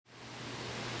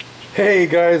Hey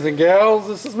guys and gals,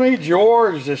 this is me,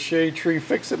 George, the Shade Tree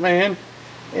Fix-It Man,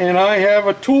 and I have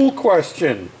a tool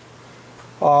question.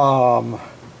 Can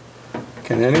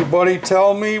anybody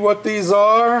tell me what these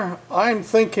are? I'm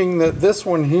thinking that this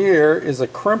one here is a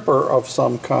crimper of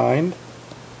some kind.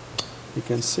 You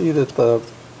can see that the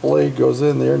blade goes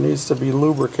in there, needs to be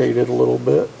lubricated a little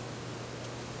bit,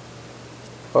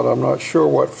 but I'm not sure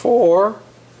what for.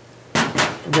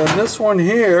 And then this one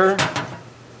here,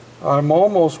 I'm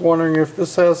almost wondering if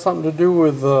this has something to do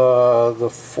with the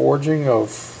forging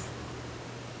of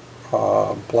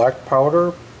black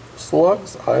powder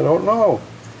slugs. I don't know.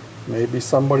 Maybe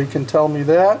somebody can tell me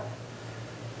that.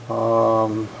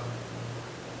 I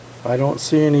don't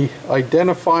see any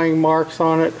identifying marks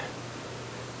on it.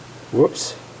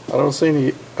 Whoops. I don't see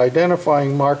any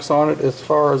identifying marks on it as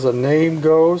far as a name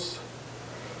goes.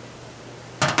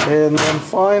 And then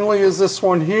finally is this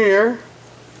one here.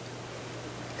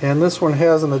 And this one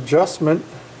has an adjustment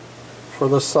for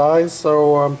the size,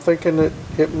 so I'm thinking that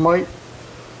it might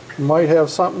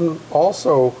have something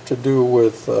also to do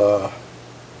with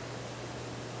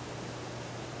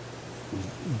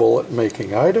bullet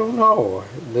making. I don't know.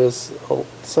 This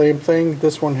same thing.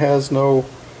 This one has no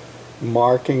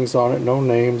markings on it, no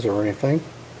names or anything.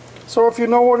 So if you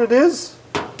know what it is,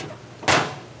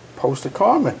 post a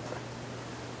comment,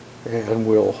 and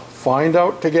we'll find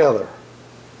out together.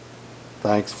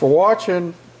 Thanks for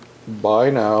watching. Bye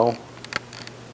now.